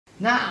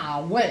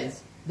Now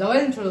with the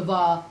winter of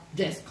our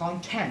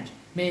discontent,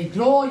 may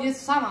glorious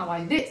summer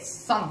by this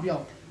son of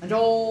York, and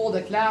all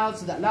the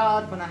clouds that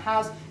loud upon a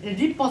house in a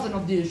deep bosom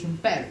of the ocean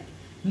buried.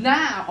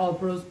 Now our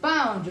prose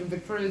bound in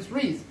victorious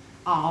wreaths,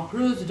 our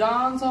prose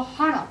dance are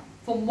hung up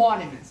for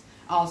monuments,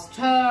 our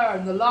stir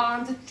in the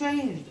lands are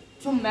changed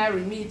to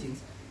merry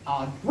meetings,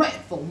 our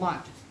dreadful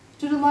marches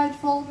to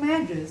delightful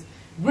marriages.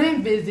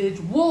 Grim-visaged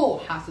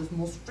war has his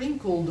most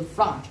wrinkled the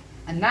front,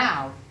 and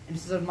now,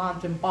 instead of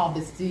mountain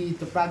barber steed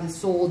to pride the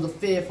souls of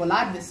fearful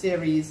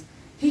adversaries,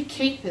 he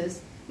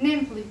capers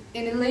nimbly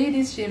in a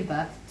lady's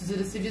chamber to the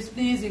lascivious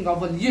pleasing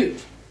of a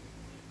lute.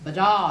 But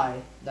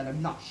I, that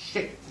am not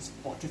shaped for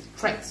sportive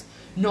tricks,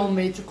 nor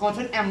made to court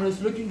an amorous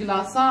looking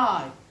glass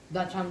eye,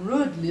 that am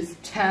rudely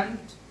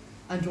stamped,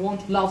 and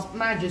want love's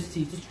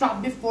majesty to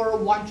strap before a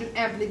wanton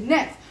ampling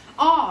neck,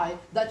 I,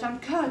 that am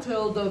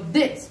curtailed of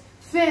this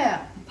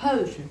fair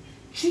proportion,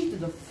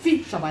 cheated of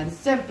feature by the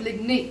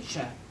simpling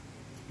nature,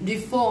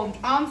 deformed,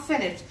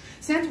 unfinished,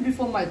 sent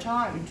before my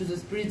time into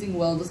this breathing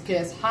world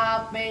scarce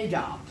half made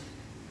up,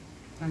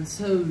 and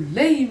so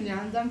lamely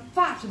and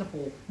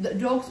unfashionable that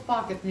dogs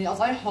bark at me as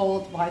I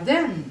halt by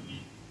them.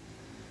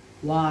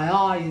 Why,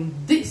 I in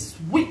this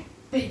weak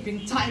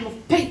paping time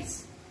of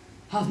pace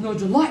have no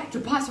delight to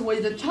pass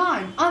away the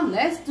time,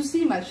 unless to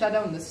see my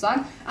shadow in the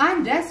sun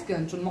and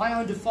descant on my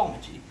own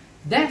deformity.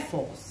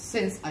 Therefore,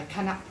 since I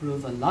cannot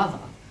prove a lover,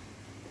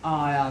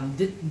 I am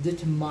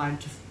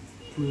determined to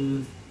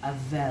prove a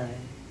villain.